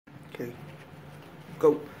Okay.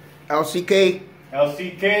 Go. LCK.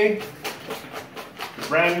 LCK. The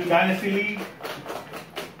brand new Dynasty League.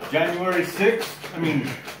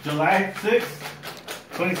 July 6th,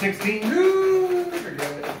 2016.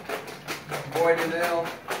 Forget it. Boy to nail.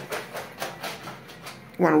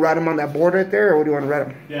 You want to write them on that board right there, or what do you want to write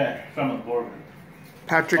them? Yeah, it's on the board.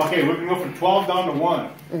 Patrick. Okay, we're going to go from 12 down to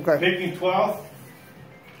 1. Okay. Picking 12.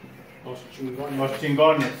 Los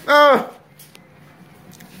Chingones. Ah!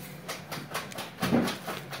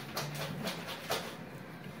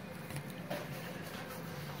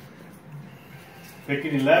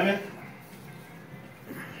 Picking 11.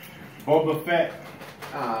 Boba Fett.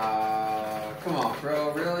 Come on,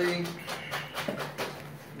 bro, really?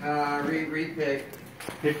 Repick.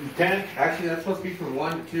 Picking 10. Actually, that's supposed to be from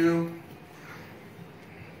 1 to 2.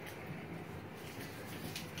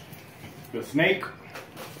 The Snake.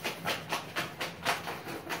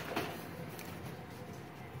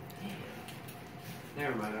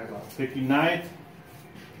 Never mind, I lost. Picking 9th.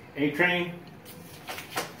 A-Train.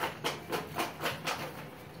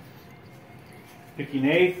 Picking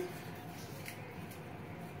 8th.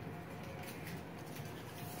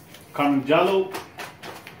 Carmen.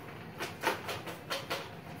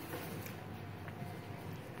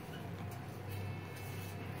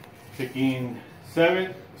 Picking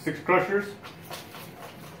 7th. 6 Crushers.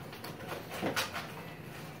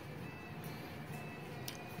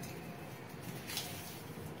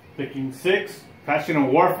 Picking 6. Passion of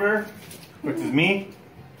Warfare, which is me.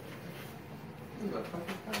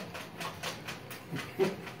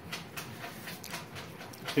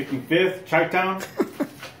 Picking 5th, Chi-Town.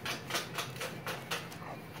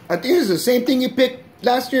 I think it's the same thing you picked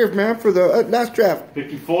last year, man, for the last draft.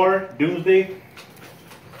 Picking 4, Doomsday.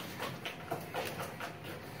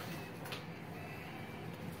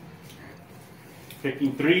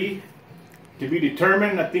 Picking 3, To Be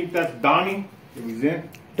Determined. I think that's Donnie. If he's in.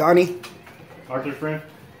 Donnie. Arthur's friend.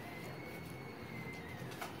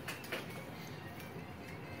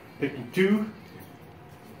 Picking 2,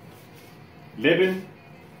 Livin.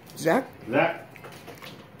 Zach.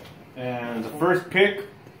 And the first pick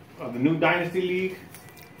of the new Dynasty League,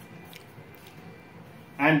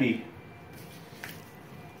 Andy.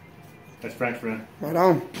 That's French friend. Right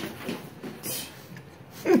on.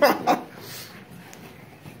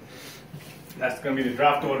 That's going to be the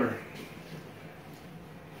draft order.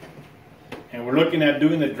 And we're looking at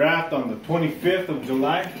doing the draft on the 25th of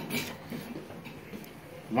July. As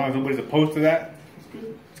long as nobody's opposed to that.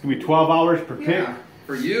 It's going to be 12 hours per pick. Yeah,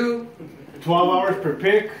 for you. 12 hours per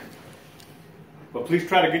pick. But please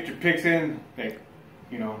try to get your picks in, like,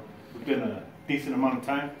 within a decent amount of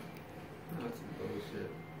time. That's some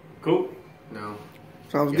bullshit. Cool? No.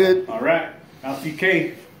 Sounds good. All right.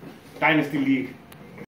 LCK Dynasty League.